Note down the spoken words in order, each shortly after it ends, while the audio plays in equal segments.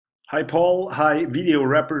Hi Paul, hi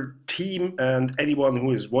VideoWrapper team and anyone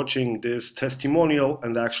who is watching this testimonial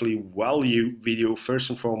and actually value video first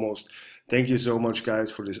and foremost. Thank you so much guys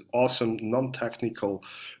for this awesome non-technical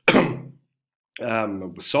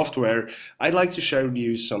software. I'd like to share with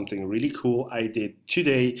you something really cool I did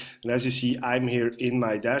today, and as you see I'm here in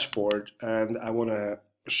my dashboard and I want to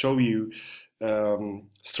show you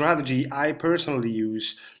strategy I personally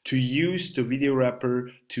use to use the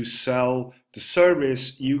VideoWrapper to sell the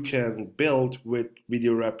service you can build with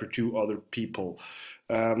VideoWrapper to other people.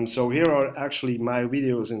 So here are actually my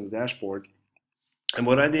videos in the dashboard, and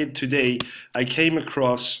what I did today, I came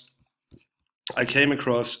across a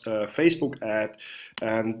Facebook ad,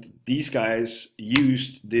 and these guys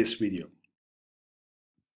used this video.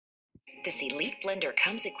 This elite blender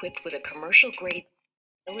comes equipped with a commercial grade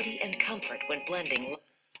ability and comfort when blending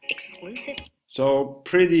exclusive. So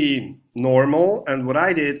pretty normal, and what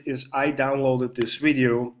I did is I downloaded this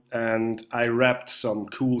video and I wrapped some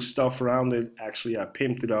cool stuff around it. Actually, I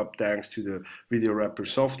pimped it up thanks to the VideoWrapper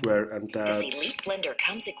software, and that's this elite blender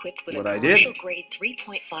comes equipped with what a commercial grade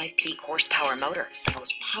 3.5 peak horsepower motor, the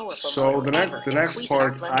most powerful motor ever. The next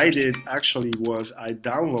part I did actually was I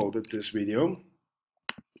downloaded this video,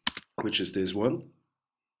 which is this one.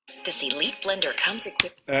 This elite blender comes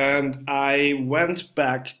equipped. And I went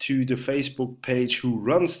back to the Facebook page who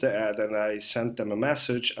runs the ad, and I sent them a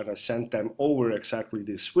message and I sent them over exactly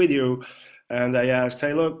this video, and I asked,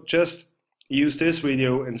 hey look, just use this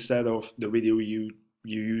video instead of the video you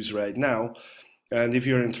use right now, and if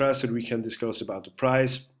you're interested we can discuss about the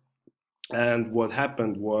price. And what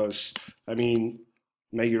happened was, I mean,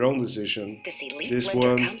 make your own decision. This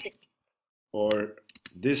one or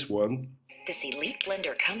this one. This elite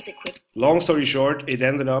blender comes equipped. Long story short, it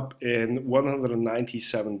ended up in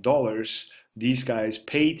 $197. These guys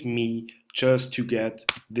paid me just to get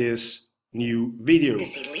this new video.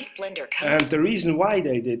 This elite blender comes. And the reason why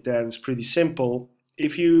they did that is pretty simple.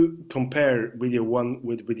 If you compare video 1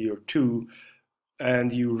 with video 2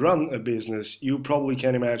 and you run a business, you probably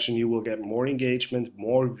can imagine you will get more engagement,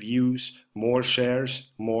 more views, more shares,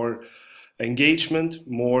 more engagement,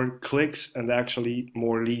 more clicks, and actually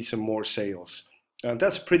more leads and more sales. And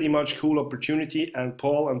that's pretty much cool opportunity. And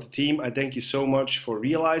Paul and the team, I thank you so much for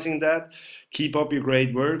realizing that. Keep up your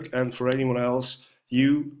great work. And for anyone else,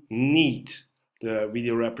 you need the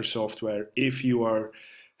VideoWrapper software if you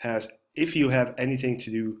have anything to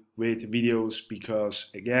do with videos, because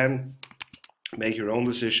again, make your own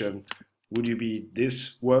decision. Would you be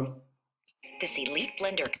this one? This elite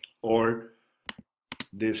blender. Or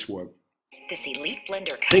this one? This elite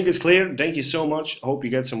blender. I think it's clear. Thank you so much. Hope you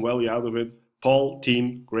get some value out of it. Paul,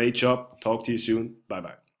 team, great job. Talk to you soon.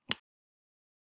 Bye-bye.